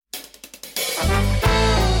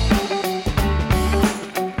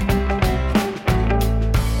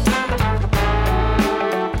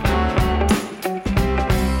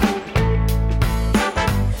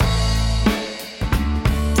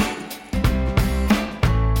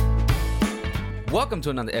Welcome to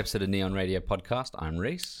another episode of Neon Radio Podcast. I'm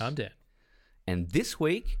Reese. I'm Dan. And this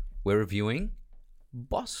week, we're reviewing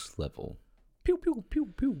Boss Level. Pew, pew,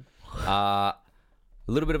 pew, pew. A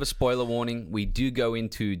little bit of a spoiler warning. We do go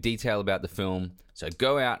into detail about the film. So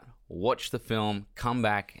go out, watch the film, come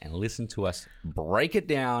back, and listen to us break it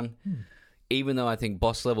down. Even though I think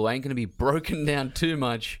Boss Level ain't going to be broken down too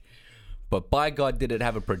much. But by God, did it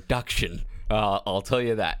have a production. I'll tell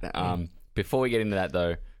you that. Before we get into that,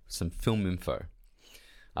 though, some film info.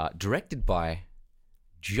 Directed by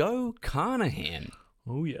Joe Carnahan.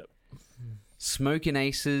 Oh, yeah. Smoking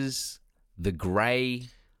Aces, The Grey. He's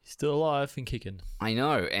still alive and kicking. I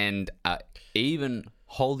know. And even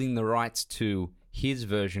holding the rights to his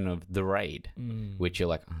version of The Raid, which you're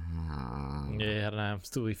like, Yeah, I don't know. I'm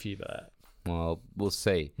still iffy about that. well, we'll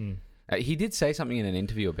see. He did say something in an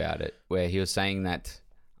interview about it where he was saying that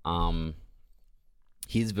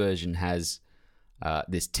his version has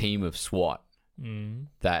this team of SWAT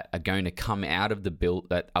that are going to come out of the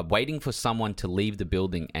that are waiting for someone to leave the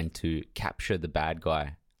building and to capture the bad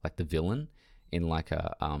guy, like the villain, in like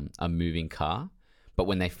a moving car. But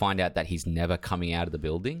when they find out that he's never coming out of the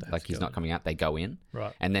building, he's not coming out, they go in.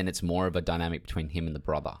 Right. And then it's more of a dynamic between him and the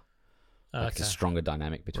brother. Like it's a stronger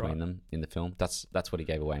dynamic between them in the film. That's what he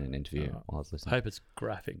gave away in an interview while I was listening. I hope it's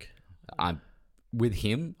graphic. With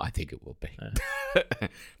him, I think it will be.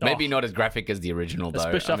 Maybe not as graphic as the original, though.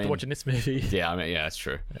 Especially after watching this movie. Yeah, that's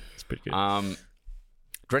true. It's pretty good.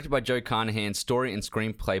 Directed by Joe Carnahan, story and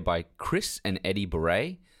screenplay by Chris and Eddie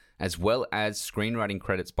Bure, as well as screenwriting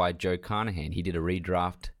credits by Joe Carnahan. He did a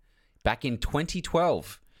redraft back in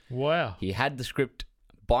 2012. Wow. He had the script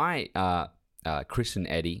by Chris and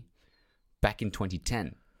Eddie back in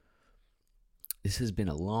 2010. This has been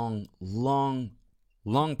a long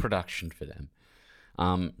production for them.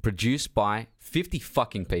 Produced by 50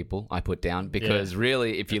 fucking people, I put down, because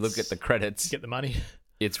really, if you look at the credits, Get the money.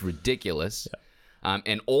 it's ridiculous. Yeah.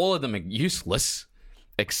 And all of them are useless,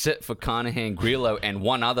 except for Carnahan, Grillo, and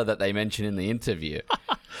one other that they mention in the interview.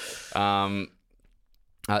 The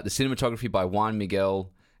cinematography by Juan Miguel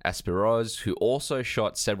Aspiroz, who also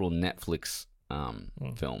shot several Netflix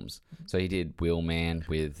films. So he did Wheelman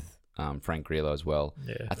with Frank Grillo as well.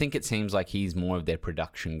 Yeah. I think it seems like he's more of their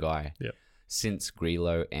production guy. Yeah. Since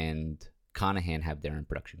Grillo and Carnahan have their own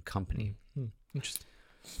production company. Interesting.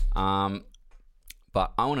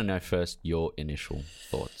 But I want to know first your initial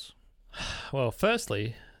thoughts. Well,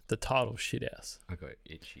 firstly, the title Shithouse. I got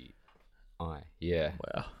itchy eye. Yeah.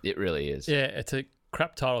 Wow. It really is. Yeah, it's a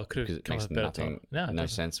crap title. Could Because have it come makes up with a better nothing, title. no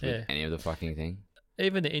sense with any of the fucking thing.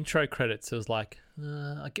 Even the intro credits, it was like,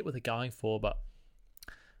 I get what they're going for, but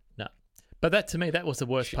no. But that, to me, that was the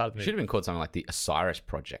worst part of the movie. Should have been called something like the Osiris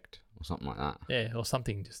Project or something like that. Yeah, or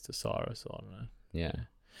something just Osiris, or I don't know.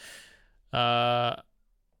 Yeah.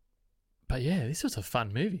 But yeah, this was a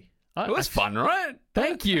fun movie. It was fun, right?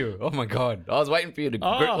 Thank you. Oh my God. I was waiting for you to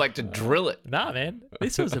to drill it. Nah, man.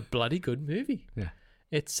 This was a bloody good movie. Yeah.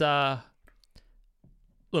 It's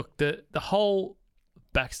look, the whole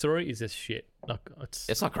backstory is just shit. Like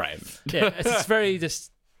It's not great. Yeah, it's just very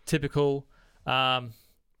just typical Naomi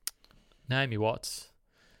Watts.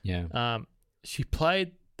 Yeah. She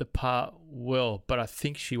played the part well, but I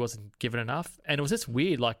think she wasn't given enough. And it was just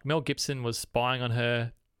weird. Like Mel Gibson was spying on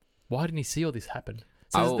her. Why didn't he see all this happen?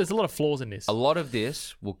 So there's a lot of flaws in this. A lot of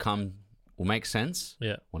this will make sense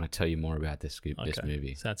when I tell you more about this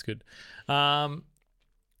movie. Sounds good.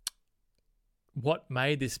 What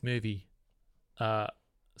made this movie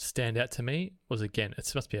stand out to me was, again,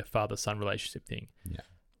 it must be a father-son relationship thing. Yeah.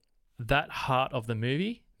 That heart of the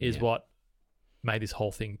movie is what made this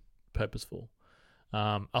whole thing purposeful.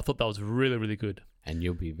 I thought that was really, really good. And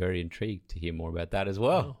you'll be very intrigued to hear more about that as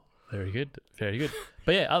well. Oh, very good. Very good.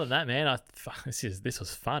 But yeah, other than that, man, this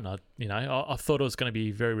was fun. I thought it was going to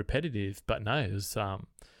be very repetitive, but no, it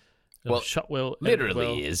was shot well.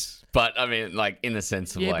 Literally is. But I mean, like, in the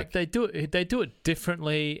sense of but they do it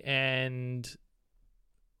differently, and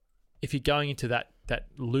if you're going into that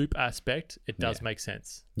loop aspect, it does make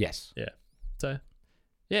sense. Yes. Yeah. So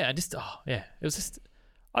yeah, it was just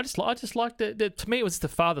I just liked it. To me, it was just the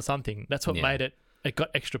father-son thing. That's what made it. It got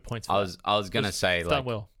extra points for I was going to say, done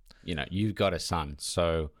well. You know, you've got a son,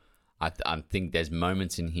 so I think there's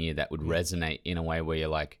moments in here that would resonate in a way where you're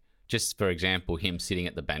like, just for example, him sitting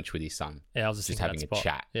at the bench with his son. Yeah, I was just having a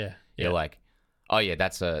chat. Yeah. You're like, oh yeah,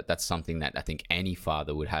 that's something that I think any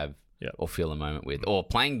father would have or feel a moment with, or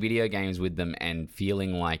playing video games with them and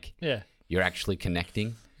feeling like you're actually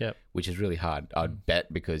connecting. Yep. Which is really hard. I'd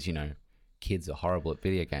bet, because, you know, kids are horrible at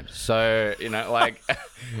video games. So, like,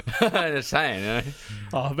 I'm just saying,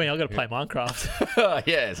 Oh, I mean, I've got to play Minecraft.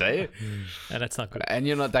 Yeah, see? And that's not good. And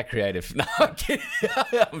you're not that creative. No, I'm kidding.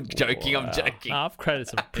 I'm joking. I'm joking. I've created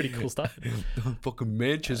some pretty cool stuff. Fucking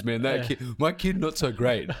mansions, man. That kid, my kid, not so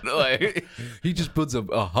great. Like, he just builds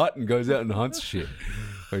a hut and goes out and hunts shit.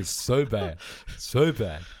 It's so bad. So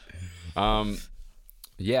bad.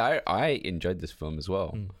 Yeah, I enjoyed this film as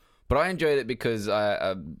well. But I enjoyed it because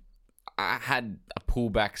I had a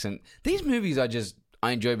pullback. And these movies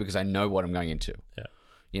I enjoy because I know what I'm going into.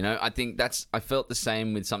 Yeah. I think I felt the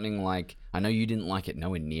same with something like, I know you didn't like it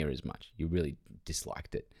nowhere near as much. You really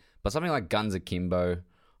disliked it. But something like Guns Akimbo,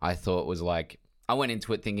 I thought was like, I went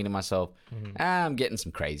into it thinking to myself, I'm getting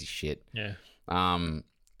some crazy shit. Yeah.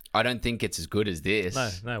 I don't think it's as good as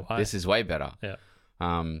this. No way. This is way better. Yeah.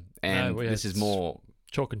 And this is more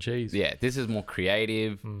chalk and cheese. Yeah, this is more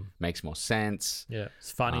creative, makes more sense. Yeah,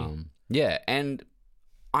 it's funny. Yeah, and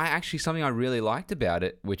something I really liked about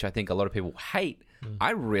it, which I think a lot of people hate,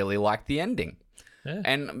 I really liked the ending. Yeah.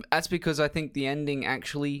 And that's because I think the ending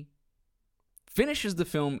actually finishes the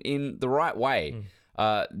film in the right way.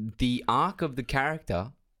 The arc of the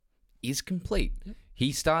character is complete. Yep.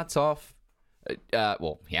 He starts off...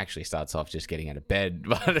 he actually starts off just getting out of bed.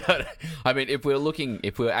 But I mean, if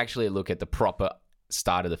we actually look at the proper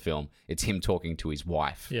start of the film, it's him talking to his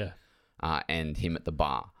wife. Yeah. And him at the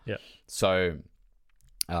bar. Yeah. So,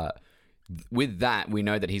 with that, we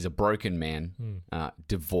know that he's a broken man,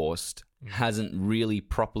 divorced, hasn't really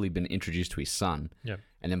properly been introduced to his son. Yeah.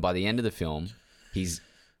 And then by the end of the film, he's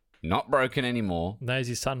not broken anymore. Knows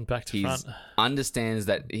his son back to front. Understands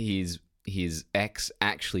that his ex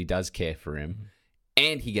actually does care for him,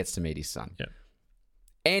 and he gets to meet his son. Yeah.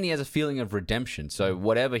 And he has a feeling of redemption. So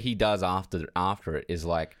whatever he does after it is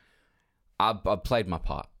like, I've played my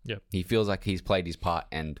part. Yeah. He feels like he's played his part,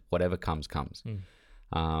 and whatever comes.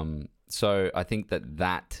 So I think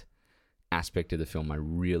that aspect of the film I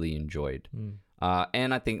really enjoyed.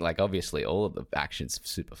 And I think, like, obviously all of the action's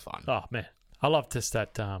super fun. Oh man, I love just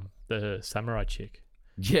that the samurai chick.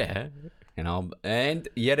 Yeah. And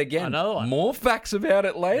yet again, Another one. More facts about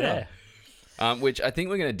it later. Yeah. Which I think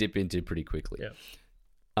we're going to dip into pretty quickly. Yeah.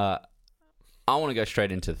 I want to go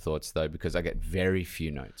straight into the thoughts, though, because I get very few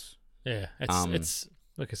notes. Yeah. It's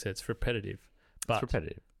like I said, it's repetitive. But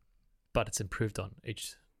it's improved on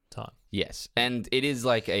each time. Yes. And it is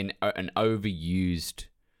like an overused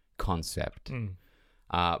concept.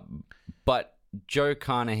 But Joe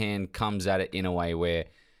Carnahan comes at it in a way where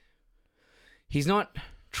he's not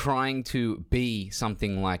trying to be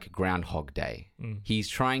something like Groundhog Day. He's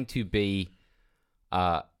trying to be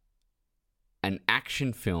an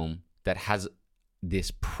action film that has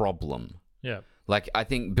this problem. Yeah. Like, I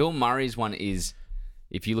think Bill Murray's one is,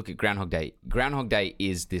 if you look at Groundhog Day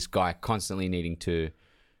is this guy constantly needing to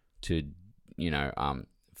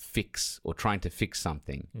fix or trying to fix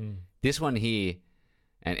something. This one here,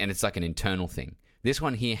 and it's like an internal thing. This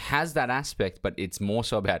one here has that aspect, but it's more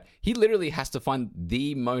so about he literally has to find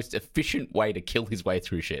the most efficient way to kill his way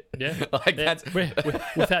through shit. Yeah. That's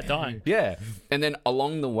without dying. Yeah. And then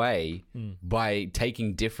along the way, by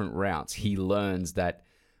taking different routes, he learns that,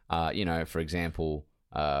 for example,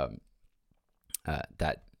 that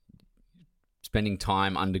spending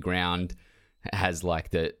time underground has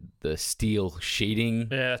like the steel sheeting.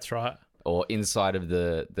 Yeah, that's right. Or inside of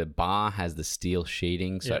the bar has the steel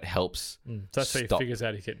sheeting, so it helps. So that's how he figures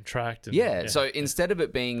out he's getting tracked. So instead of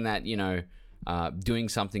it being that, doing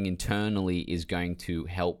something internally is going to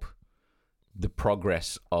help the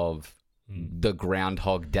progress of the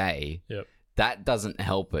Groundhog Day, that doesn't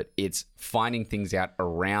help it. It's finding things out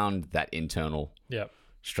around that internal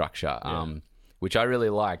structure, which I really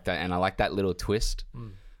liked. And I like that little twist.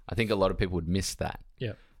 I think a lot of people would miss that.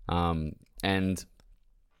 Yeah. And...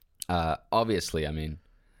 obviously, I mean,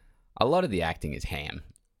 a lot of the acting is ham,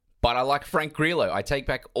 but I like Frank Grillo. I take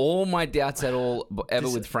back all my doubts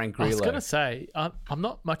with Frank Grillo. I was gonna say I'm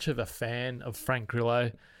not much of a fan of Frank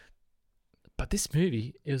Grillo, but this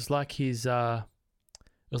movie is like his ballpark.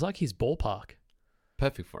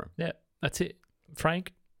 Perfect for him. Yeah, that's it.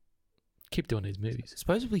 Frank, keep doing these movies.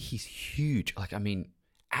 Supposedly he's huge. Like, I mean,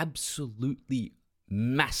 absolutely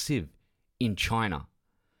massive in China.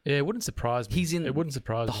 Yeah, it wouldn't surprise me. It wouldn't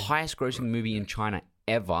surprise me. The highest grossing movie in China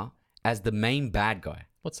ever as the main bad guy.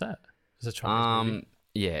 What's that? Is it a Chinese movie?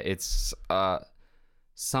 Yeah, it's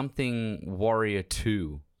something Warrior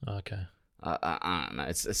 2. Okay. I don't know.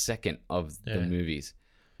 It's a second of the movies.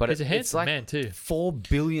 But he's a handsome it's like man too. 4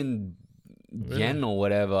 billion yen or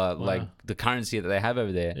whatever, like the currency that they have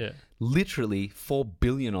over there. Yeah. Literally 4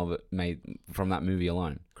 billion of it made from that movie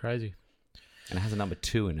alone. Crazy. And it has a number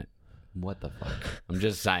 2 in it. what the fuck? I'm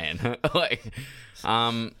just saying. Like,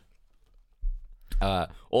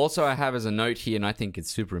 also, I have as a note here, and I think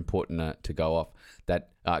it's super important to go off, that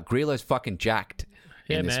Grillo's fucking jacked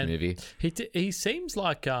in this movie. He seems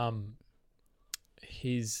like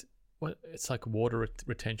he's it's like water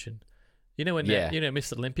retention. You know when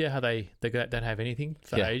Miss Olympia, how they don't have anything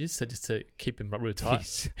for ages, so just to keep him real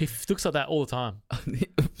tight. He looks like that all the time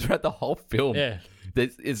throughout the whole film. Yeah,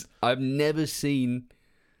 I've never seen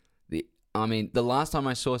the last time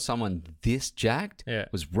I saw someone this jacked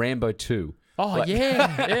was Rambo 2. Oh,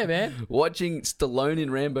 yeah, man. Watching Stallone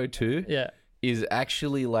in Rambo 2 is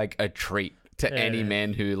actually like a treat to any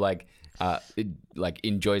man who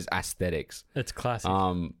enjoys aesthetics. It's classic.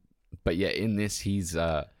 But yeah, in this he's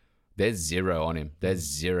there's zero on him. There's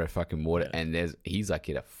zero fucking water, and he's like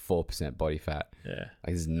at a 4% body fat. Yeah, like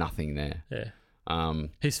there's nothing there. Yeah.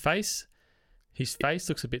 His face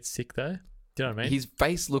looks a bit sick though. Do you know what I mean? His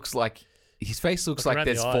face looks like there's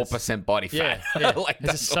 4% body fat. Yeah. Like it's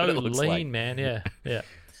that's so what it looks lean, like. man. Yeah.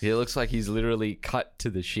 He looks like he's literally cut to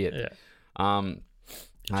the shit. Yeah.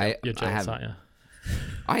 You're jealous, aren't you?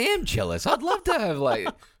 I am jealous. I'd love to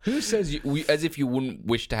have who says as if you wouldn't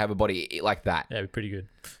wish to have a body like that? Yeah, it'd be pretty good.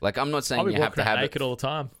 Like I'm not saying I'll be you have to have naked all the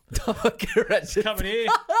time. Coming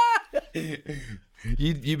here.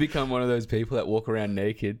 You become one of those people that walk around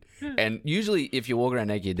naked, and usually if you walk around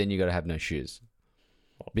naked, then you got to have no shoes,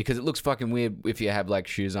 because it looks fucking weird if you have like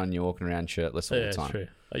shoes on, you're walking around shirtless all the time. True.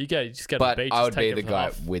 You just go to But the beach. I would be the guy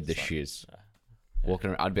off. with the shoes.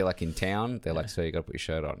 Walking around, I'd be like in town. They're like, "So you got to put your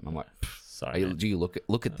shirt on." And I'm like, "Sorry, do you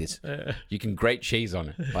look at this? You can grate cheese on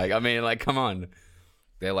it." Come on.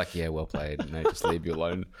 They're like, "Yeah, well played." No, just leave you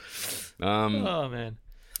alone. Oh man,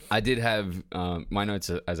 I did have my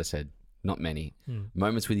notes. As I said, not many.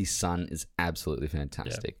 Moments with his son is absolutely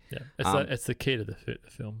fantastic. Yeah. It's the key to the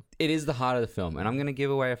film. It is the heart of the film, and I'm going to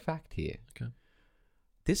give away a fact here. Okay.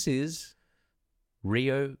 This is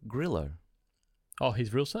Rio Grillo. Oh,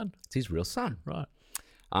 his real son? It's his real son. Right.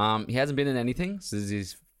 He hasn't been in anything. This is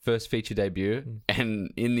his first feature debut.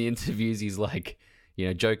 And in the interviews, he's like,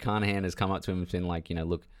 Joe Carnahan has come up to him and been like,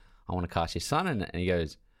 look, I want to cast your son. And he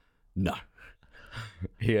goes, no.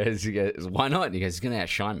 He goes, why not? And he goes, he's going to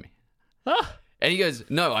outshine me. Ah. And he goes,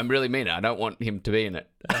 no, I'm really mean it. I don't want him to be in it.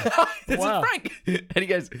 This is Frank. And he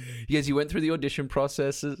goes, he went through the audition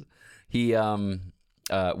processes. He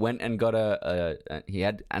went and got he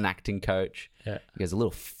had an acting coach. Yeah. He goes, a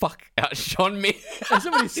little fuck outshone me. That's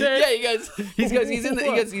what he said. Yeah, he's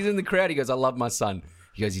in the crowd. He goes, I love my son.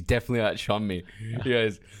 He goes, he definitely outshone me. He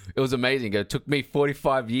goes, it was amazing. He goes, it took me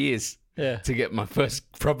 45 years to get my first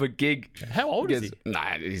proper gig. How old is he?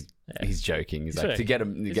 Nah, he's joking. He's like, to get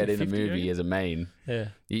in a movie as a main. Yeah.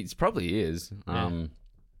 He probably is. I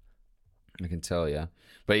can tell you.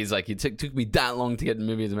 But he's like, it took me that long to get in the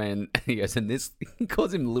movie as a man. And he goes, and he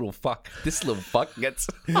calls him little fuck. This little fuck gets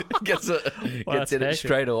in it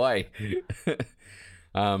straight away.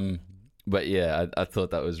 But yeah, I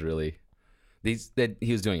thought that was really. He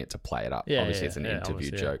was doing it to play it up. Yeah, obviously, it's an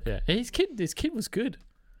interview joke. Yeah. His kid was good.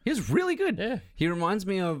 He was really good. Yeah. He reminds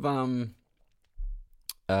me of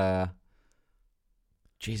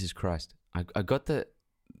Jesus Christ. I got the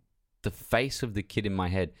face of the kid in my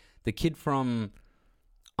head. The kid from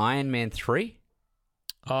Iron Man 3?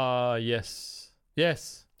 Yes.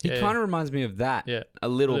 Yes. He kind of reminds me of that a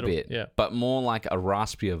little bit, but more like a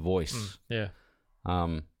raspier voice. Yeah.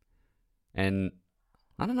 And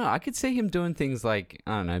I don't know, I could see him doing things like,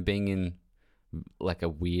 I don't know, being in like a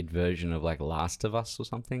weird version of like Last of Us or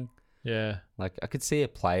something. Yeah. Like I could see a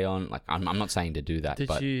play on, like, I'm not saying to do that.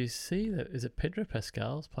 Did you see that? Is it Pedro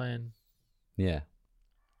Pascal's playing? Yeah.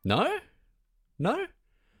 No?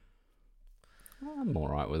 I'm all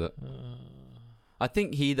right with it. I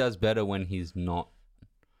think he does better when he's not.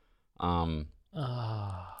 I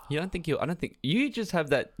don't think you just have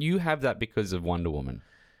that. You have that because of Wonder Woman.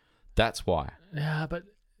 That's why. Yeah, but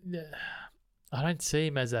I don't see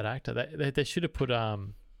him as that actor. They should have put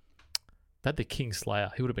that the Kingslayer.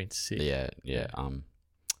 He would have been sick. Yeah.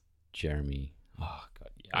 Jeremy. Oh god,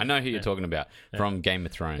 yeah. I know who you're talking about from Game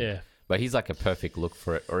of Thrones. Yeah, but he's like a perfect look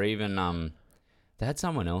for it. Or even they had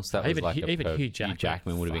someone else that was like Hugh Jackman. Hugh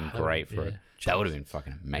Jackman would have been great for it. That would have been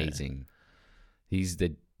fucking amazing. Yeah. He's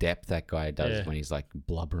the depth that guy does when he's like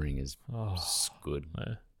blubbering is good.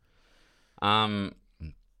 Yeah.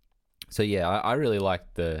 So yeah, I really like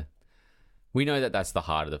we know that that's the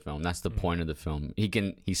heart of the film. That's the point of the film.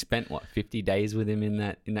 He spent 50 days with him in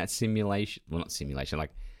that simulation. Well, not simulation,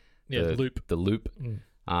 like the loop.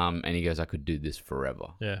 And he goes, I could do this forever.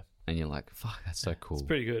 Yeah. And you're like, fuck, that's so cool. It's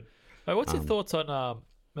pretty good. Hey, what's your thoughts on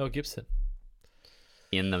Mel Gibson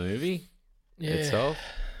in the movie itself?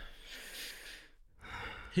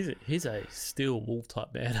 He's a steel wool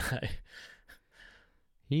type man.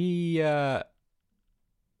 He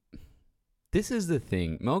this is the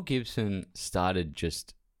thing. Mel Gibson started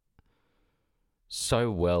just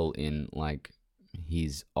so well in like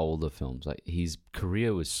his older films. Like his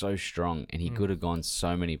career was so strong and he could have gone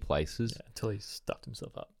so many places. Yeah, until he stuffed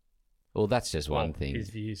himself up. Well, that's just one thing. His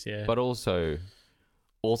views, yeah. But also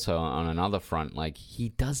on another front, like he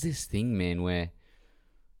does this thing, man, where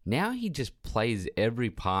now he just plays every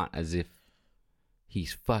part as if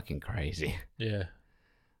he's fucking crazy. Yeah.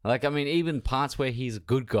 Like, I mean, even parts where he's a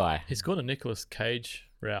good guy. He's gone a Nicolas Cage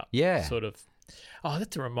route. Yeah. Sort of. Oh,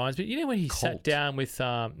 that reminds me. You know when he sat down with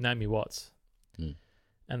Naomi Watts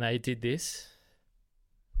and they did this?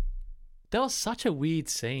 That was such a weird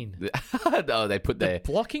scene. Oh, they put their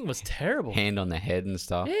blocking was terrible. Hand on their head and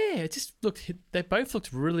stuff. Yeah, it just looked. They both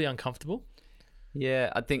looked really uncomfortable. Yeah,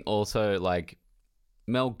 I think also like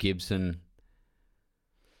Mel Gibson.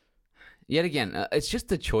 Yet again, it's just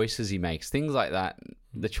the choices he makes, things like that.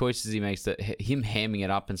 The choices he makes, that him hamming it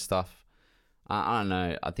up and stuff. I don't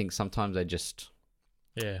know. I think sometimes they just.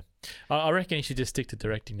 Yeah, I reckon he should just stick to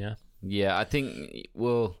directing now. Yeah, I think.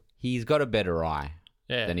 Well, he's got a better eye.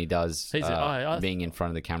 Yeah. Than he does being in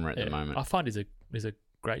front of the camera at the moment. I find he's a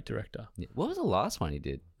great director. Yeah. What was the last one he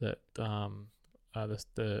did? The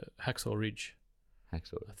Hacksaw Ridge.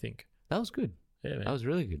 Hacksaw. I think that was good. Yeah, man. That was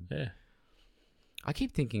really good. Yeah. I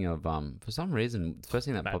keep thinking of for some reason the first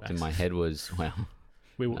thing that popped in my head was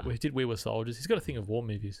We Were Soldiers. He's got a thing of war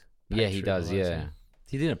movies. Yeah, he does. Yeah,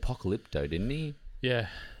 he did Apocalypto, didn't he? Yeah.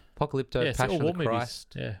 Apocalypto, Passion of the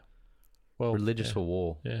Christ. Movies. Yeah. Well, Religious for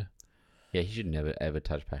War. Yeah. Yeah, he should never ever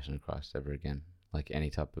touch Passion of Christ ever again. Like any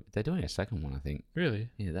type of. They're doing a second one, I think. Really?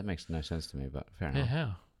 Yeah, that makes no sense to me, but fair enough. Yeah,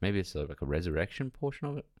 how? Maybe it's like a resurrection portion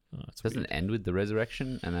of it. Oh, it's doesn't it end with the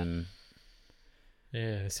resurrection and then.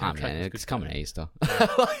 Yeah, man, it's coming Easter. Yeah.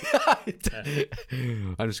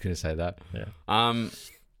 I'm just gonna say that. Yeah. On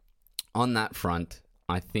that front,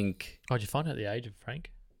 I think. Oh, did you find out the age of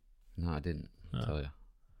Frank? No, I didn't. I'll tell you.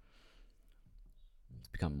 It's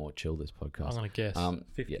become more chill, this podcast. I'm gonna guess.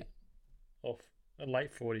 50. Yeah. Off late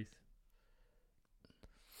 40s.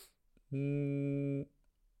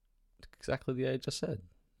 Exactly the age I said.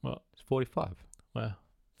 What? It's 45. Wow.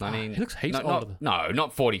 19, he looks heaps older.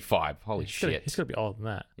 Not 45. Holy shit. He's got to be older than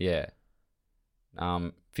that. Yeah.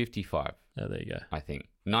 55. Oh, there you go. I think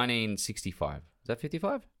 1965. Is that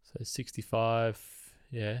 55? So 65.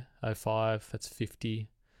 Yeah. 05. That's 50.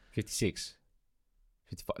 56.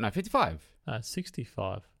 55. No, 55.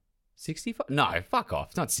 65. 65? No, fuck off.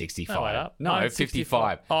 It's not 65. No,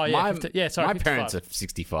 55. Oh, yeah. Sorry. My 55. parents are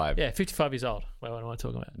 65. Yeah, 55 years old. What am I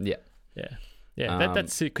talking about? Yeah. Yeah. Yeah.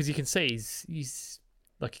 That's it. Because you can see he's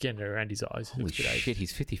like, again, around his eyes. Holy shit,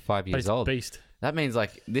 he's 55 years old. Beast. That means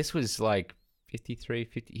like this was like 53,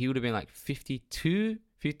 50. He would have been like 52,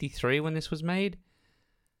 53 when this was made.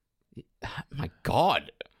 My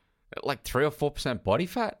God. Like 3 or 4% body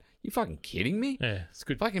fat? You fucking kidding me? Yeah, it's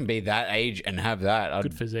good. If I can be that age and have that,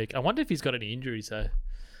 good physique. I wonder if he's got any injuries though.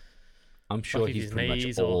 I'm sure like he's pretty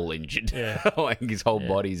much all injured. Yeah. Like his whole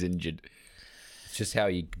body's injured. It's just how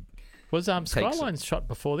he was Skylines shot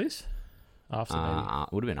before this? After maybe?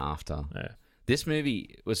 Would have been after. Yeah. This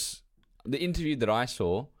movie was the interview that I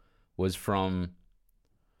saw was from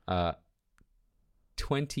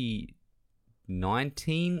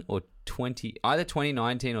 2019 or either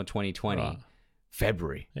 2019 or 2020. Right.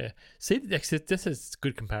 February. Yeah. See, this is a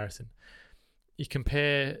good comparison. You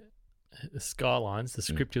compare the Skylines, the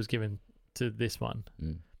script was given to this one.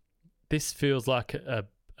 This feels like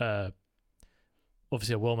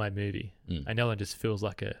obviously a well-made movie, and the other one just feels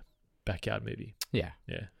like a backyard movie. Yeah.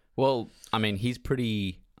 Yeah. Well, I mean, he's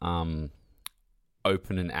pretty open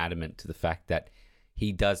and adamant to the fact that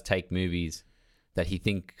he does take movies that he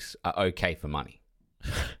thinks are okay for money.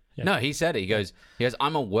 Yeah. No, he said it. He goes,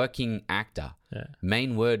 I'm a working actor. Yeah.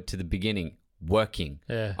 Main word to the beginning, working.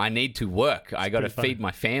 Yeah. I need to work. I got to feed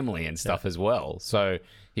my family and stuff as well. So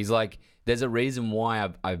he's like, there's a reason why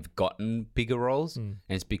I've gotten bigger roles, and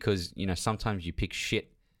it's because, sometimes you pick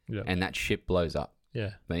shit and that shit blows up.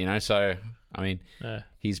 Yeah. But, so, I mean,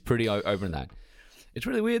 he's pretty open to that. It's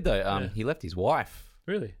really weird, though. He left his wife.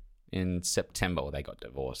 Really? In September. Well, they got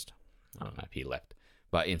divorced. I don't know if he left.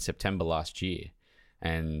 But in September last year.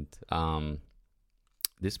 And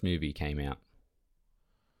this movie came out.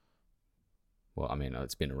 Well, I mean,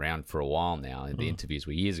 it's been around for a while now. The interviews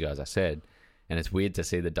were years ago, as I said. And it's weird to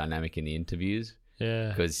see the dynamic in the interviews. Yeah.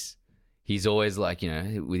 Because he's always like,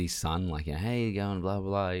 with his son, like, hey, you going, blah,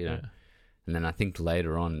 blah, And then I think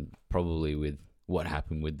later on, probably with what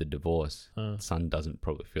happened with the divorce, the son doesn't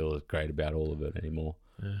probably feel as great about all of it anymore.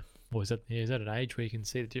 Yeah. Or is that an age where you can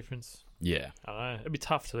see the difference? Yeah. I don't know. It'd be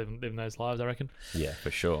tough to live those lives, I reckon. Yeah,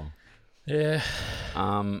 for sure. Yeah.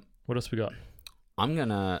 Um, What else we got? I'm going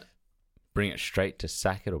to bring it straight to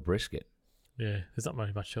sack it or brisket. Yeah, there's not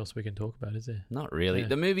really much else we can talk about, is there? Not really. Yeah.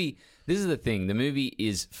 The movie, this is the thing. The movie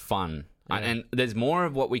is fun. Yeah. And there's more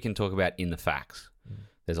of what we can talk about in the facts.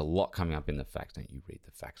 There's a lot coming up in the facts. Don't you read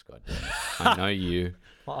the facts, goddamn. I know you.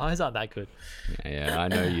 My eyes aren't that good. Yeah, I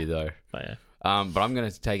know you, though. But yeah. But I'm going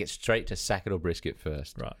to take it straight to sack it or brisket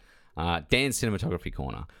first. Right. Dan's Cinematography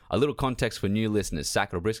Corner. A little context for new listeners.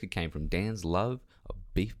 Sack it or brisket came from Dan's love of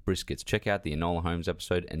beef briskets. Check out the Enola Holmes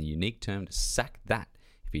episode and the unique term to sack that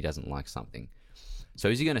if he doesn't like something. So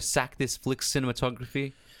is he going to sack this flick's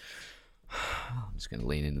cinematography? I'm just going to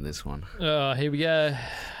lean into this one. Here we go.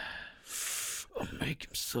 I'll make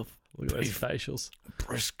himself Look at those facials.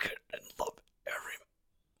 brisket and love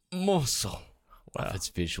every morsel of its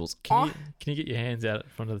visuals. Can you get your hands out in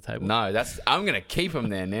front of the table? No, I'm going to keep them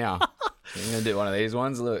there now. I'm going to do one of these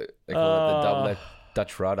ones. Look, they call it the double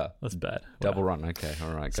Dutch rudder. That's bad. Double run. Okay,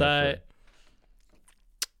 all right. Go So, for it.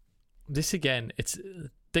 this again,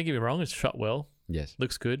 don't get me wrong, it's shot well. Yes.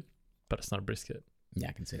 Looks good, but it's not a brisket. Yeah,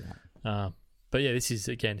 I can see that. But yeah, this is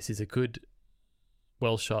a good,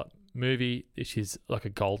 well shot movie. Which is like a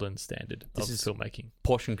golden standard of filmmaking.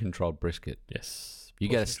 Portion controlled brisket. Yes, You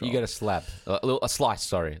get a slab, a slice.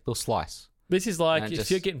 Sorry, a little slice. This is like if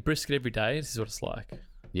you're getting brisket every day. This is what it's like.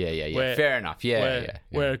 Yeah. Where- Fair enough. Yeah.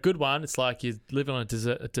 Where a good one, it's like you're living on a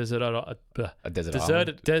deserted island. Desert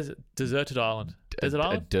island. Is it deserted or desert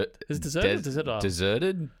island?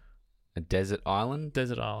 Deserted? A desert island?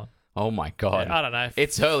 Desert island. Oh my god! Yeah, I don't know.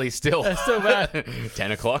 It's early still. It's still bad.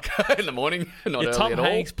 10 o'clock in the morning. Not early Tom at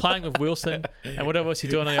Hanks playing with Wilson and whatever else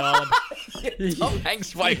you're doing on the island. Tom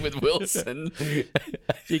Hanks playing with Wilson.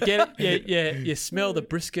 You get it. Yeah. You smell the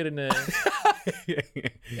brisket in the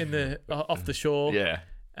off the shore. Yeah.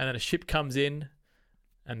 And then a ship comes in,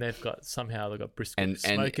 and they've got brisket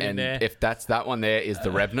smoking in there. If that one there is the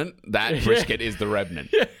Revenant, that brisket is the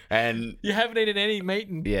Revenant. And you haven't eaten any meat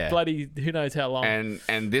in bloody who knows how long.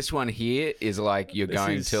 And this one here is like you're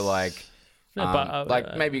going to like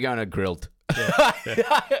maybe going to grilled. Yeah.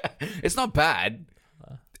 It's not bad.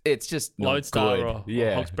 It's just not Lodestar good.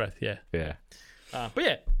 or Hog's Breath. Yeah. But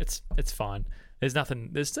yeah, it's fine. There's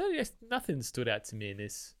nothing. Nothing stood out to me in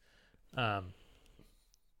this.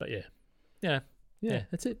 But yeah,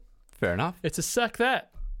 that's it. Fair enough. It's a suck that.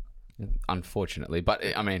 Unfortunately, but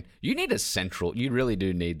I mean, you need a central. You really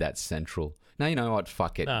do need that central. No, you know what?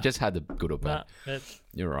 Fuck it. Just had the good or bad.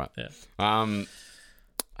 You're right. Yeah.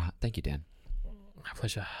 Thank you, Dan. My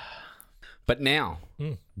pleasure. But now,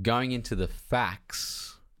 going into the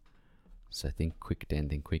facts. So think quick, Dan.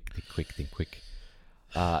 Think quick. Think quick. Think quick.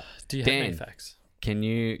 Do you Dan, have any facts? Can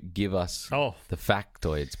you give us the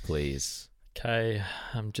factoids, please? Okay,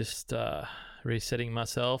 I'm just resetting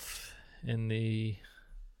myself in the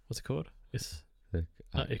what's it called?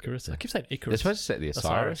 Not Icarus. I keep saying Icarus. They're supposed to say the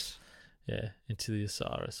Osiris. Yeah, into the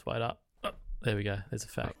Osiris. Wait up. Oh, there we go. There's a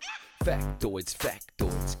fact.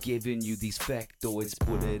 Factoids, giving you these factoids.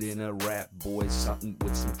 Put it in a rap, boys. Something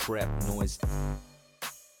with some trap noise.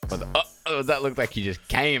 That looked like you just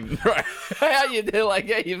came. Right? How you do? Like,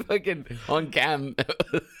 yeah, you fucking on cam.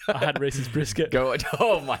 I had Reese's brisket.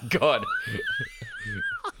 Oh my god.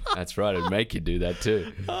 That's right. It'd make you do that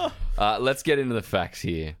too. Let's get into the facts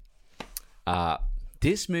here.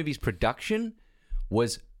 This movie's production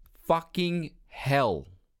was fucking hell.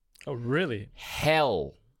 Oh, really?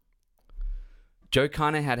 Hell. Joe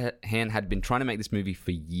Carnahan had been trying to make this movie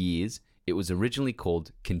for years. It was originally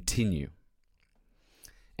called Continue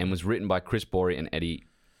and was written by Chris Borey and Eddie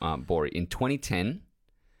Borey. In 2010,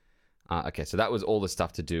 okay, so that was all the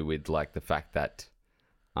stuff to do with like the fact that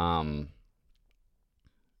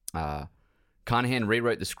Carnahan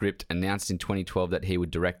rewrote the script, announced in 2012 that he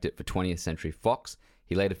would direct it for 20th Century Fox.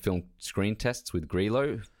 He later filmed screen tests with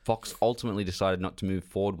Grillo. Fox ultimately decided not to move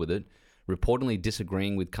forward with it, reportedly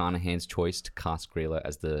disagreeing with Carnahan's choice to cast Grillo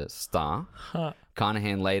as the star.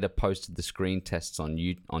 Carnahan later posted the screen tests on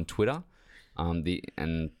Twitter,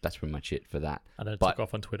 and that's pretty much it for that. And it took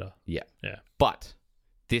off on Twitter. Yeah. Yeah. But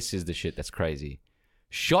this is the shit that's crazy.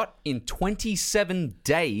 Shot in 27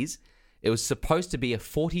 days. It was supposed to be a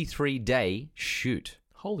 43-day shoot.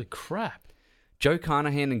 Holy crap. Joe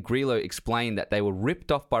Carnahan and Grillo explained that they were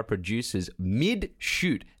ripped off by producers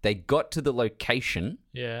mid-shoot. They got to the location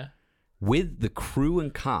with the crew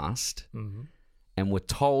and cast and were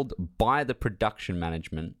told by the production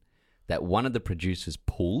management that one of the producers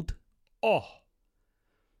pulled. Oh.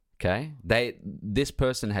 Okay. This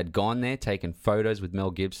person had gone there, taken photos with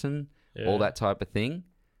Mel Gibson, all that type of thing,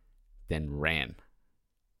 then ran.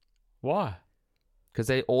 Why?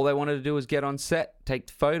 Because all they wanted to do was get on set, take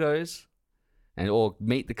photos, or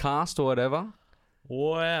meet the cast or whatever.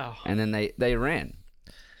 Wow. And then they ran.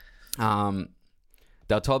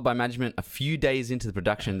 They were told by management a few days into the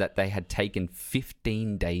production that they had taken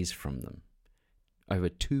 15 days from them over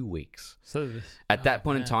 2 weeks. So At that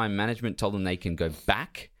point in time, management told them they can go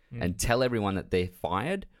back and tell everyone that they're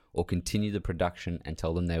fired, or continue the production and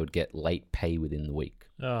tell them they would get late pay within the week.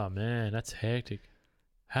 Oh, man, that's hectic.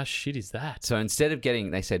 How shit is that? So instead of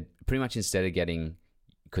getting, they said, pretty much instead of getting,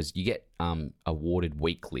 because you get awarded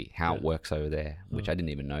weekly, how it works over there, which I didn't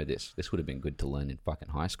even know this. This would have been good to learn in fucking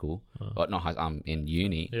high school. Or not in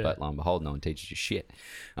uni, but lo and behold, no one teaches you shit.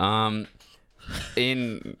 So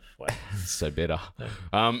bitter.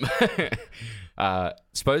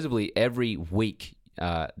 Supposedly every week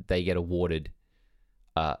they get awarded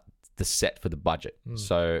the set for the budget.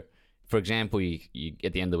 So, for example, you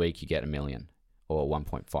at the end of the week you get $1 million or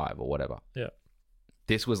 1.5 or whatever. Yeah.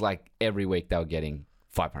 This was like every week they were getting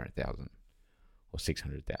 500,000 or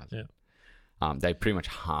 600,000. Yeah. They pretty much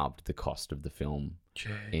halved the cost of the film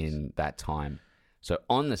in that time. So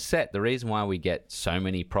on the set, the reason why we get so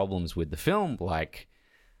many problems with the film, like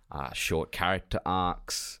short character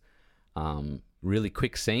arcs, really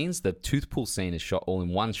quick scenes, the tooth pull scene is shot all in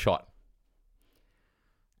one shot.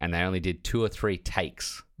 And they only did 2 or 3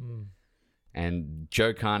 takes. And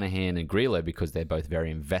Joe Carnahan and Grillo, because they're both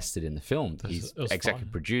very invested in the film, he's executive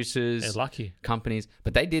fun. producers, They're lucky. companies,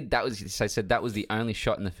 but they said that was the only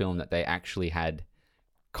shot in the film that they actually had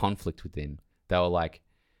conflict within. They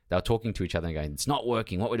were talking to each other and going, "It's not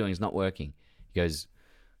working. What we're doing is not working." He goes,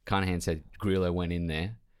 Carnahan said Grillo went in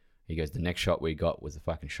there. He goes, "The next shot we got was the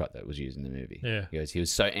fucking shot that was used in the movie." Yeah. He goes, he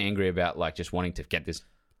was so angry about just wanting to get this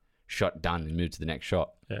shot done and move to the next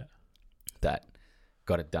shot. Yeah. That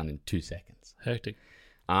got it done in 2 seconds. Hectic.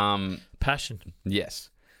 Passion. Yes.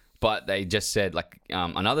 But they just said,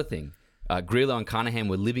 another thing, Grillo and Carnahan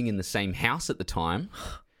were living in the same house at the time,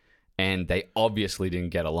 and they obviously didn't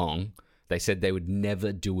get along. They said they would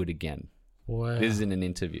never do it again. Wow. This is in an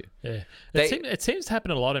interview. Yeah. It seems to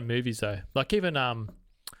happen a lot in movies, though. Like, even I'm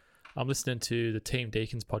listening to the Team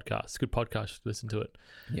Deacons podcast. It's a good podcast. Listen to it.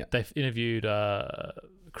 Yeah. They've interviewed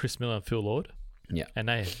Chris Miller and Phil Lord. Yeah. And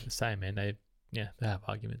they're the same, man. They have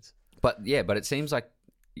arguments. But it seems like,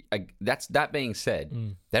 that being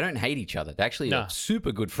said, they don't hate each other. They actually are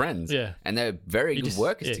super good friends. Yeah. And they're very good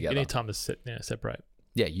workers together. You need time to separate.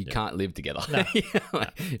 Yeah, you can't live together. No.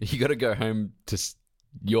 You got to go home to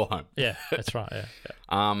your home. Yeah, that's right.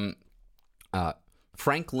 Yeah.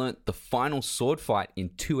 Frank learnt the final sword fight in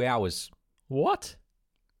 2 hours. What?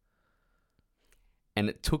 And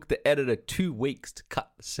it took the editor 2 weeks to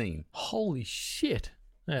cut the scene. Holy shit.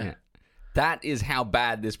 Yeah. That is how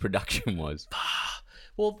bad this production was.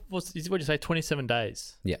 Well, what did you say? 27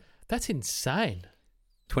 days. Yeah. That's insane.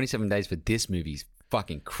 27 days for this movie is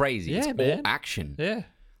fucking crazy. Yeah, it's man. all action. Yeah.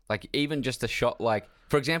 Like, even just a shot,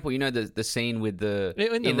 for example, the scene with the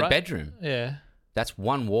bedroom. Yeah. That's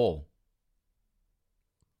one wall.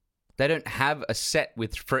 They don't have a set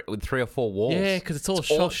with 3 or 4 walls. Yeah, because it's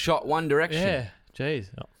all shot one direction. Yeah. Jeez.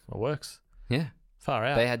 Oh, it works. Yeah. Far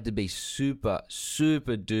out. They had to be super,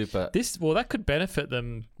 super duper. That could benefit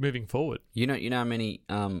them moving forward. You know how many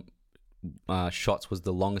shots was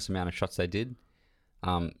the longest amount of shots they did?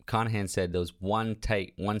 Carnahan said there was one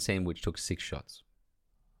scene which took 6 shots.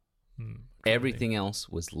 Everything else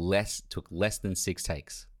took less than 6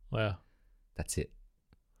 takes. Wow. That's it.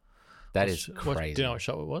 That is crazy. Do you know what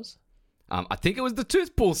shot it was? I think it was the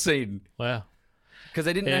tooth pull scene. Wow. Because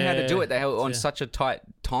they didn't know how to do it. They were on such a tight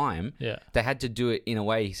time. Yeah. They had to do it in a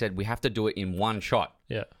way. He said, we have to do it in one shot.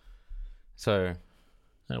 Yeah. So.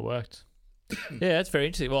 And it worked. Yeah, that's very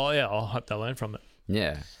interesting. Well, yeah, I hope they learn from it.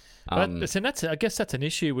 Yeah. I guess that's an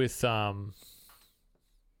issue with,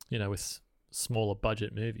 with smaller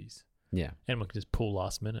budget movies. Yeah. Anyone can just pull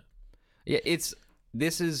last minute. Yeah,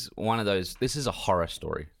 this is one of those, this is a horror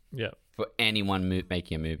story. Yeah. For anyone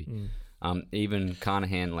making a movie. Even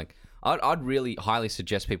Carnahan, I'd really highly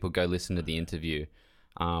suggest people go listen to the interview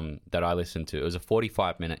that I listened to. It was a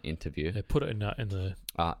 45-minute interview. Yeah, put it in the...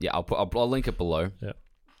 I'll link it below. Yeah.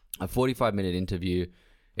 A 45-minute interview.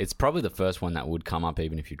 It's probably the first one that would come up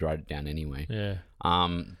even if you write it down anyway. Yeah.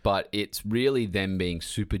 But it's really them being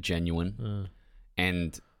super genuine.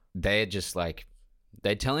 And they're just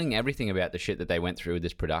they're telling everything about the shit that they went through with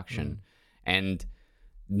this production. And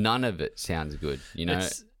none of it sounds good,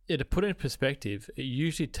 to put it in perspective, it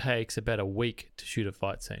usually takes about a week to shoot a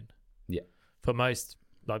fight scene. Yeah. For most,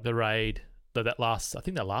 like the Raid, that last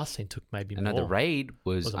scene took maybe more. No, the Raid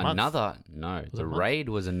was another. No, the Raid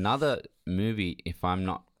was another movie, if I'm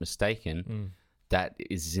not mistaken, that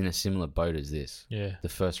is in a similar boat as this. Yeah. The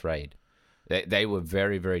first Raid. They were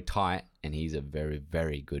very, very tight, and he's a very,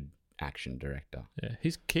 very good action director. Yeah.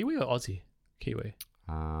 He's Kiwi or Aussie? Kiwi.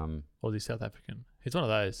 Aussie, South African. He's one of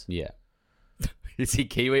those. Yeah. Is he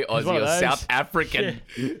Kiwi, one Aussie, of or those. South African?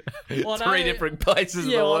 Well, Three no. different places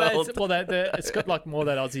in Yeah, the well, world. it's got like more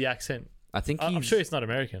that Aussie accent. I think I'm he's... sure it's not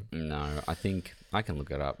American. No, I think I can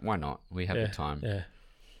look it up. Why not? We have Yeah, the time. Yeah.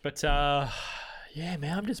 But yeah,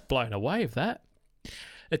 man, I'm just blown away with that.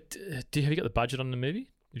 Have you got the budget on the movie?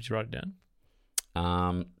 Did you write it down?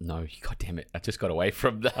 No, God damn it! I just got away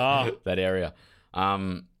from that Oh. that area.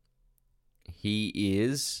 He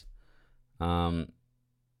is.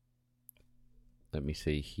 Let me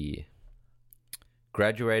see here.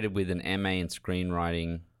 Graduated with an MA in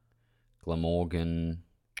screenwriting. Glamorgan.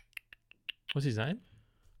 What's his name?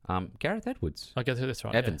 Gareth Edwards. Okay, that's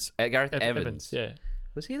right. Evans. Gareth Yeah. Evans. Yeah.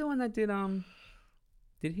 Was he the one that did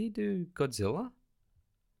Did he do Godzilla?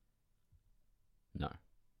 No.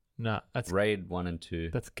 No, that's Raid 1 and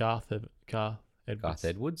 2. Garth Edwards. Garth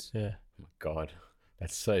Edwards? Yeah. Oh my God.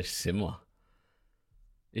 That's so similar.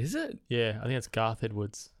 Is it? Yeah, I think it's Garth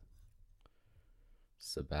Edwards.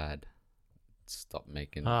 So bad. Stop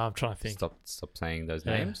making. I'm trying to think. Stop saying those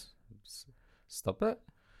Yeah. names. Stop it.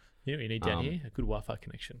 You know what you need down here? A good Wi-Fi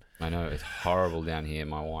connection. I know it's horrible down here.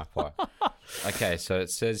 My Wi-Fi. Okay, so it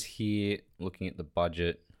says here, looking at the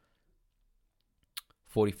budget,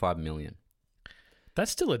 45 million.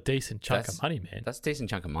 That's still a decent chunk That's- of money, man. That's a decent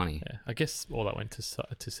chunk of money. Yeah, I guess all that went to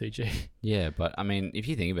CG Yeah, but I mean, if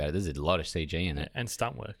you think about it, there's a lot of CG in it. and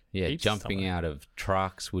stunt work. Yeah, Heaps of jumping stunt work. out of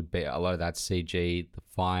trucks would be a lot of that CG. The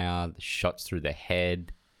fire, the shots through the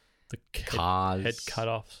head, The cars, head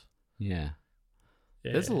cut-offs. Yeah,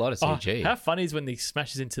 Yeah. there's a lot of CG. How funny is when he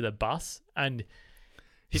smashes into the bus and His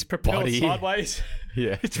he's propelled body. sideways.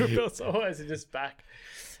 yeah, He's propelled sideways and just back.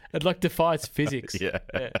 It like defies physics. Yeah.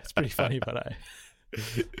 It's pretty funny, but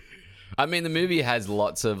I mean, the movie has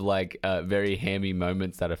lots of like very hammy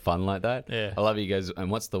moments that are fun like that. Yeah. I love he goes, and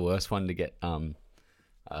what's the worst one to get done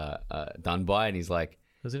by? And he's like,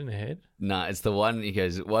 was it in the head? nah, it's the one. He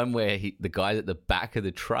goes, one where the guy's at the back of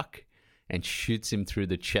the truck and shoots him through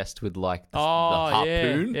the chest with like the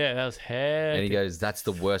harpoon. Yeah, that was head. And he goes, that's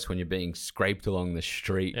the worst when you're being scraped along the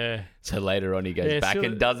street. Yeah. So later on, he goes Yeah, back so-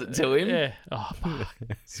 and does it to him. Yeah. Oh, fuck.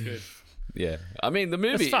 It's good. Yeah. I mean, the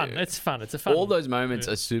movie. It's fun. It's fun. It's a fun. All those moments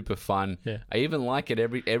are super fun. Yeah. I even like it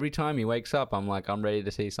every time he wakes up. I'm like, I'm ready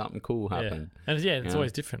to see something cool Yeah. happen. And it's Yeah.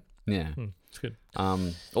 always different. Yeah. It's good.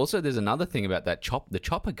 Also, there's another thing about that the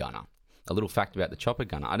chopper gunner. A little fact about the chopper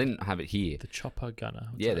gunner. I didn't have it here. The chopper gunner.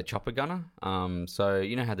 What's Yeah, that? the chopper gunner. So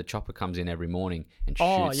you know how the chopper comes in every morning and shoots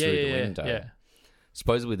Oh, through the window. Yeah.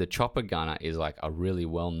 Supposedly, the chopper gunner is like a really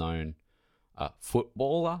well-known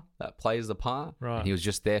footballer that plays the part. Right. And he was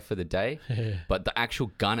just there for the day. Yeah. But the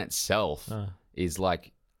actual gun itself is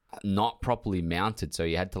like not properly mounted, so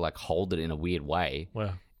you had to like hold it in a weird way.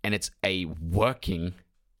 Wow. And it's a working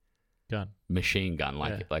Gun. machine gun,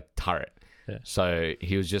 like turret. Yeah. So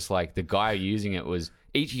he was just like, the guy using it was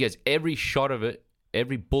he goes, every shot of it,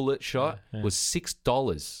 every bullet shot Yeah. was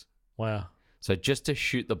 $6. Wow. So just to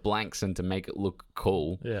shoot the blanks and to make it look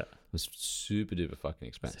cool Yeah. was super duper fucking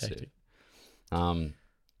It's expensive. hectic.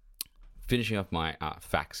 Finishing off my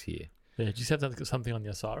facts here. Yeah. Did you say something on the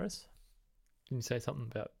Osiris? Didn't you say something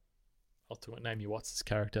about Naomi Watts'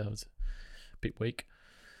 character was a bit weak?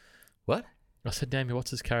 What? I said Naomi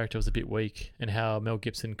Watts' character was a bit weak and how Mel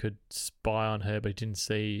Gibson could spy on her, but he didn't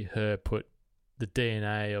see her put the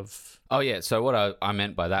DNA of... Oh yeah. So what I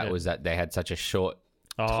meant by that Yeah. was that they had such a short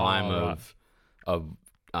time of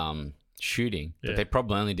shooting that Yeah. they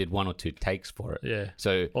probably only did 1 or 2 takes for it. Yeah.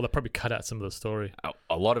 So Or they probably cut out some of the story.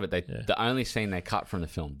 a lot of it, Yeah. the only scene they cut from the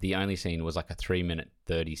film, the only scene was like a 3-minute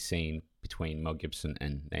 30 scene between Mel Gibson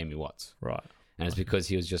and Naomi Watts, Right. and it's because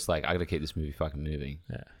he was just like, I got to keep this movie fucking moving.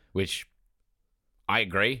 Yeah. Which I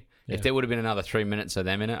agree. Yeah. If there would have been another 3 minutes of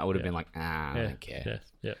them in it, I would have Yeah. been like, I Yeah. don't care.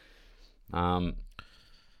 Yeah.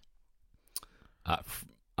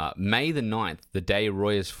 May the 9th, the day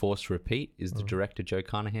Roy is forced to repeat, is the director Joe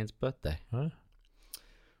Carnahan's birthday. Huh?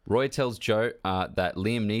 Roy tells Joe that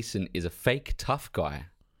Liam Neeson is a fake tough guy.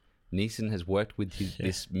 Neeson has worked with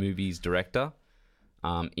this movie's director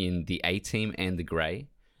in The A-Team and The Grey,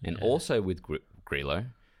 and also with Grillo.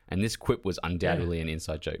 And this quip was undoubtedly an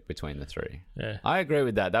inside joke between the three. Yeah. I agree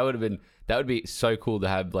with that. That would be so cool to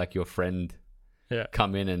have like your friend Yeah.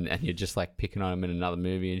 come in and you're just like picking on him in another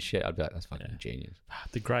movie and shit. I'd be like, that's fucking genius.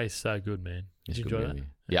 The Grey's so good, man. Did It's you a good enjoy movie.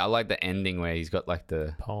 that? Yeah, I like the ending where he's got like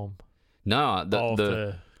the Poem.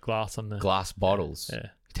 the Glass on the... glass bottles. Yeah.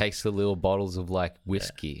 He takes the little bottles of like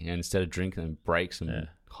whiskey and instead of drinking them, breaks them and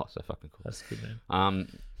Oh, so fucking cool. That's good, man.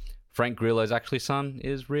 Frank Grillo's actually son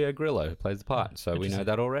is Rio Grillo, who plays the part. So we know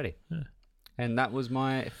that already. Yeah. And that was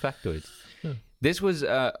my factoids. Yeah. This was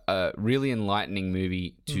a really enlightening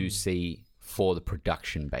movie to see for the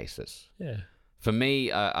production basis. Yeah. For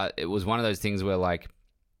me, it was one of those things where, like,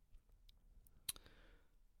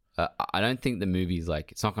 I don't think the movie's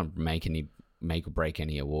like, it's not going to make or break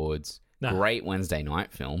any awards. No. Great Wednesday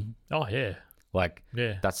night film. Oh, yeah. Like,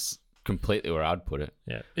 Yeah. that's completely where I'd put it.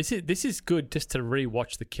 Yeah. This is good just to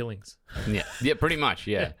rewatch The Killings. Yeah, yeah, pretty much.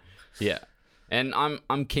 Yeah, yeah. And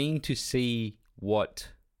I'm keen to see what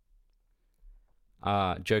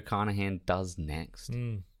Joe Carnahan does next,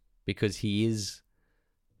 because he is,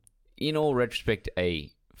 in all retrospect,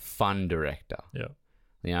 a fun director. Yeah.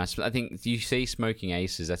 You know, I think you see Smoking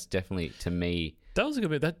Aces. That's definitely, to me, That was a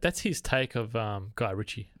good bit. That's his take of Guy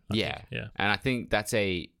Ritchie. I yeah, think. Yeah. And I think that's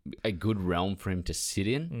a good realm for him to sit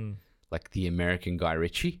in, like the American Guy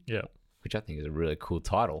Ritchie. Yeah. Which I think is a really cool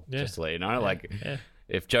title. Yeah. Just to let you know, like,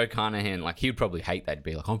 if Joe Carnahan, like, he would probably hate that.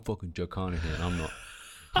 Be like, I'm fucking Joe Carnahan. I'm not.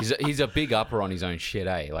 He's a big upper on his own shit,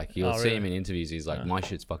 eh? Like, you'll see him in interviews. He's like, my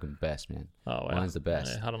shit's fucking best, man. Oh, wow. Mine's the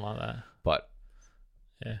best. Yeah, I don't like that. But,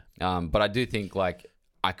 Yeah. but I do think, like,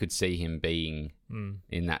 I could see him being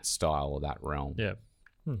in that style or that realm. Yeah.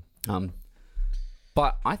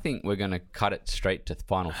 But I think we're going to cut it straight to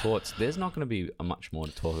final thoughts. There's not going to be much more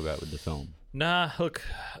to talk about with the film. Nah, look,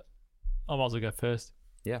 I might as well go first.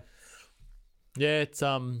 Yeah. Yeah, it's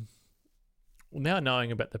now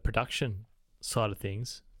knowing about the production side of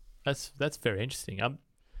things, that's very interesting.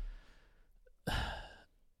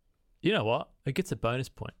 You know what? It gets a bonus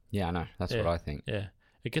point. Yeah, I know. That's what I think. Yeah,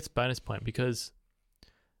 it gets a bonus point because,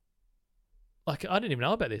 like, I didn't even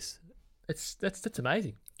know about this. That's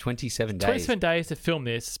amazing. 27 days. 27 days to film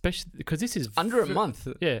this, especially because this is Under a month.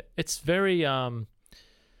 Yeah, it's very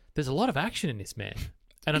there's a lot of action in this, man,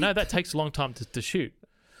 and I know that takes a long time to shoot.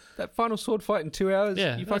 That final sword fight in 2 hours?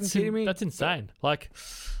 Yeah, you fucking kidding me? That's insane. Like,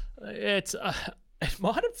 it's it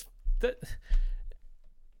might have that.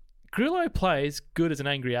 Grillo plays good as an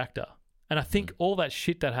angry actor, and I think all that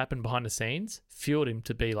shit that happened behind the scenes fueled him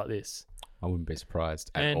to be like this. I wouldn't be surprised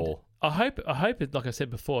at all. I hope it, like I said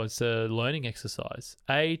before, it's a learning exercise.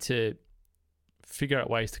 To figure out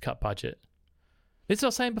ways to cut budget. This is what I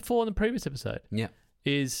was saying before in the previous episode. Yeah.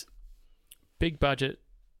 Is big budget.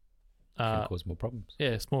 Can cause more problems.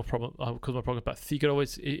 Yeah, small problem. Cause more problems. But you could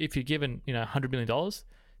always, if you're given, $100 million,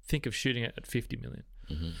 think of shooting it at $50 million.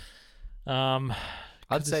 Mm-hmm.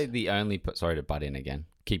 I'd say the only... Sorry to butt in again.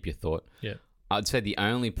 Keep your thought. Yeah. I'd say the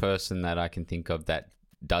only person that I can think of that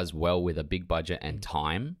does well with a big budget and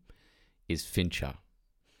time is Fincher.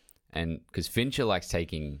 And because Fincher likes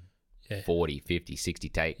taking 40, 50, 60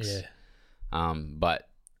 takes. Yeah. But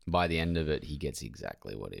by the end of it, he gets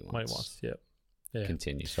exactly what he wants. Yeah.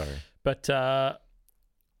 Continue, sorry. But I'll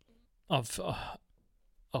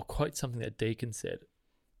quote something that Deacon said,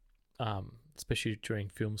 especially during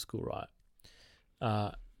film school,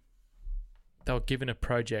 right? They were given a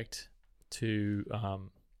project to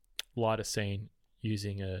light a scene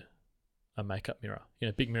using a makeup mirror,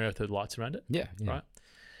 a big mirror with the lights around it. Yeah. Right.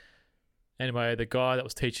 Anyway, the guy that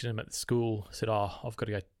was teaching them at the school said, I've got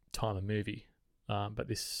to go time a movie. But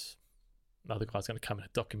this other guy's going to come in, a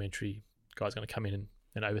documentary guy's going to come in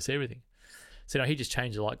and oversee everything. So he just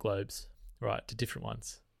changed the light globes, right, to different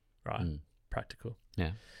ones, right? Practical.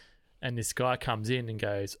 Yeah. And this guy comes in and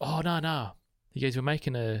goes, oh, no. He goes, you're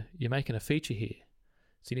making a feature here.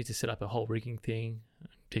 So you need to set up a whole rigging thing.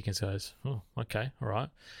 Deacon goes, oh, okay, all right.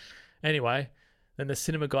 Anyway, then the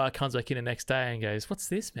cinema guy comes back in the next day and goes, what's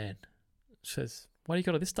this, man? Says, what do you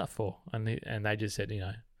got all this stuff for? And they just said,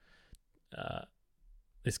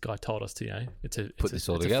 this guy told us to, it's a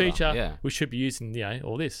feature. Yeah. We should be using,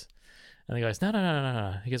 all this. And he goes,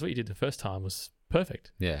 no. He goes, what you did the first time was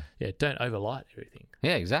perfect. Yeah. Yeah, don't overlight everything.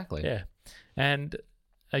 Yeah, exactly. Yeah. And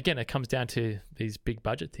again, it comes down to these big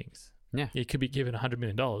budget things. Yeah. You could be given $100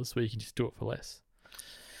 million where you can just do it for less.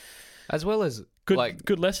 As well as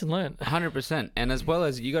good lesson learned. 100%. And as well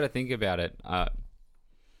as you got to think about it,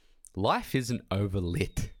 life isn't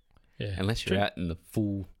overlit unless you're out in the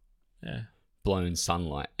full blown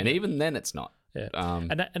sunlight. And even then it's not. Yeah.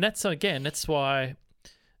 And that's why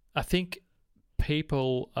I think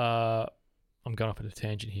people I'm going off on a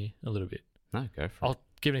tangent here a little bit. No, go for it. I'll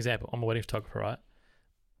give an example. I'm a wedding photographer, right?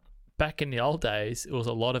 Back in the old days, a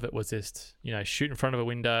lot of it was just, shoot in front of a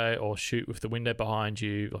window or shoot with the window behind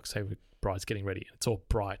you, like say the bride's getting ready. It's all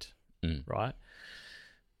bright, right?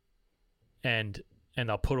 And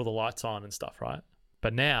they'll put all the lights on and stuff, right?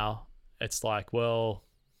 But now it's like, well,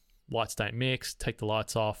 lights don't mix, take the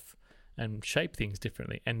lights off and shape things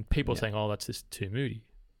differently. And people are saying, oh, that's just too moody.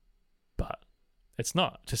 It's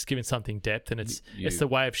not just giving something depth, and it's You- the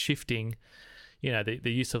way of shifting, the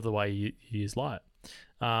use of the way you use light.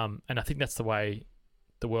 And I think that's the way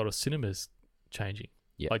the world of cinema is changing.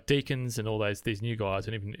 Yeah. Like Deakins and all these new guys,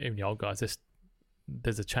 and even the old guys,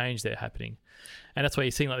 there's a change there happening, and that's why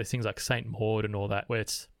you're seeing like these things like Saint Maud and all that, where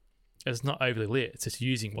it's not overly lit. It's just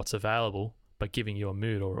using what's available, but giving you a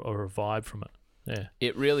mood or a vibe from it. Yeah.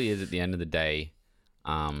 It really is, at the end of the day.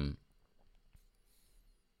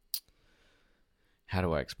 How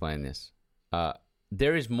do I explain this?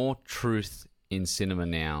 There is more truth in cinema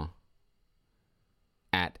now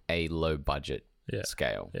at a low budget Yeah.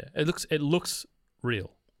 scale. Yeah. It looks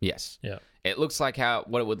real. Yes. Yeah. It looks like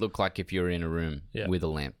what it would look like if you're in a room Yeah. with a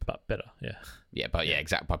lamp. But better. Yeah. Yeah, but yeah,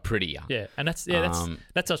 exactly. But prettier. Yeah. And that's what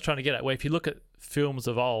I was trying to get at. Where if you look at films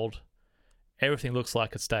of old, everything looks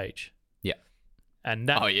like a stage. Yeah. And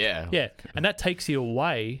that. Oh yeah. Yeah. And that takes you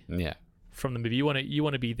away Yeah. from the movie. You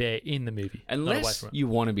want to be there in the movie, not away Unless from it. you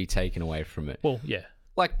want to be taken away from it. Well, yeah.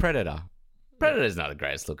 Like Predator. Predator's not the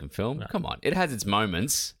greatest looking film. No. Come on. It has its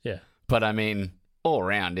moments, Yeah. but I mean, all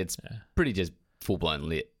around, it's pretty just full blown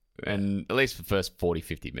lit. And at least for the first 40,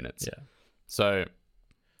 50 minutes. Yeah. So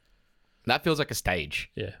that feels like a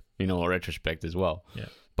stage Yeah. in all retrospect as well. Yeah.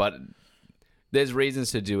 But there's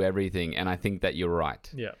reasons to do everything. And I think that you're right.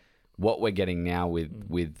 Yeah. What we're getting now with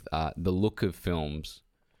the look of films,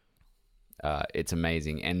 it's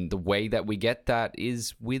amazing. And the way that we get that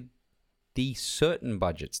is with the certain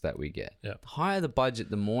budgets that we get. Yeah. The higher the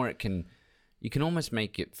budget, the more you can almost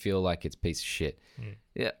make it feel like it's a piece of shit.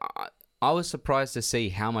 Yeah, I was surprised to see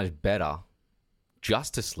how much better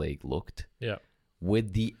Justice League looked Yeah.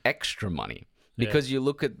 with the extra money. Because you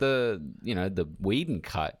look at the Whedon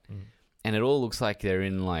cut, and it all looks like they're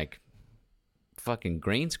in like fucking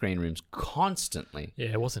green screen rooms constantly.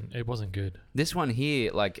 Yeah. It wasn't good. This one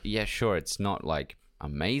here, like, yeah, sure, it's not like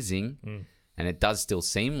amazing, and it does still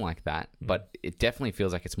seem like that, but it definitely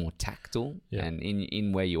feels like it's more tactile and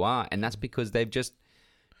in where you are, and that's because they've just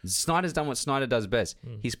Snyder's done what Snyder does best.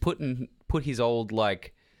 He's put his old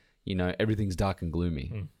like, everything's dark and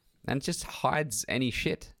gloomy, and just hides any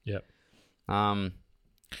shit. Yep.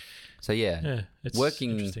 So yeah, Yeah. It's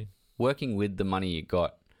interesting. working with the money you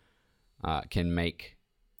got can make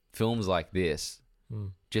films like this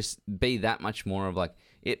just be that much more of like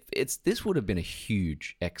this would have been a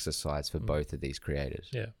huge exercise for both of these creators.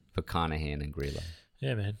 Yeah. For Carnahan and Grillo.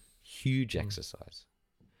 Yeah, man. Huge exercise.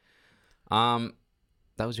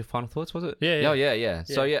 That was your final thoughts, was it? Yeah, yeah. Oh, yeah.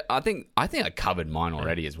 So Yeah. I think I covered mine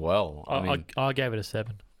already as well. I mean, I gave it a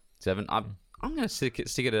 7. 7. I'm going to stick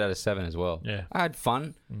it at a 7 as well. Yeah. I had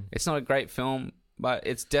fun. It's not a great film, but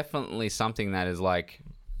it's definitely something that is like,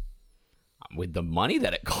 with the money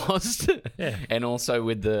that it cost, Yeah. and also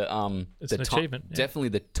with the It's an achievement, yeah. Definitely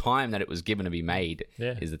the time that it was given to be made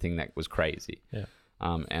Yeah. is the thing that was crazy. Yeah.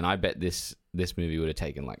 And I bet this movie would have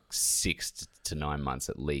taken like 6 to 9 months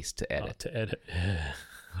at least to edit. To edit. Yeah.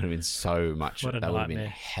 Would have been so much. What a That would have been nightmare.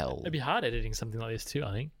 hell. It'd be hard editing something like this too,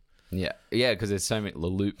 I think. Yeah, because there's so many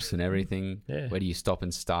loops and everything. Yeah. Where do you stop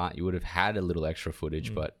and start? You would have had a little extra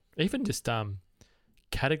footage, but Even just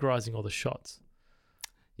categorizing all the shots.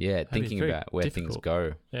 yeah, be thinking very about where things difficult.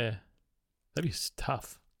 go. Yeah. That'd be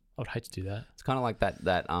tough. I would hate to do that. It's kind of like that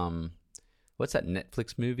what's that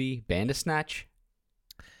Netflix movie, Bandersnatch?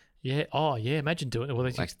 Yeah. Oh, yeah. Imagine doing it. Well,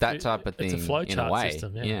 Like that type of thing. It's a flowchart in a way.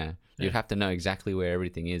 system. Yeah. Yeah. You'd have to know exactly where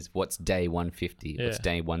everything is. What's day 150? What's Yeah.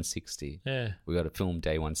 day 160? Yeah. We got to film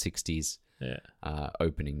day 160's Yeah.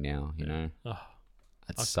 opening now. You know, Oh,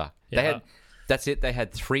 that sucked. yeah. They had. That's it. They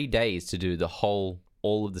had 3 days to do all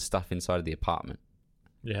of the stuff inside of the apartment.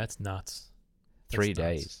 yeah. That's nuts. 3 That's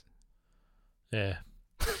nuts. days. Yeah.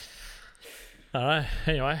 All right.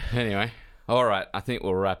 Anyway, all right. I think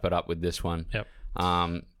we'll wrap it up with this one. Yep.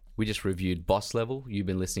 We just reviewed Boss Level. You've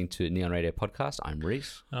been listening to Neon Radio Podcast. I'm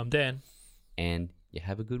Reese, I'm Dan. and you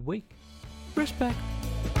have a good week. Respect.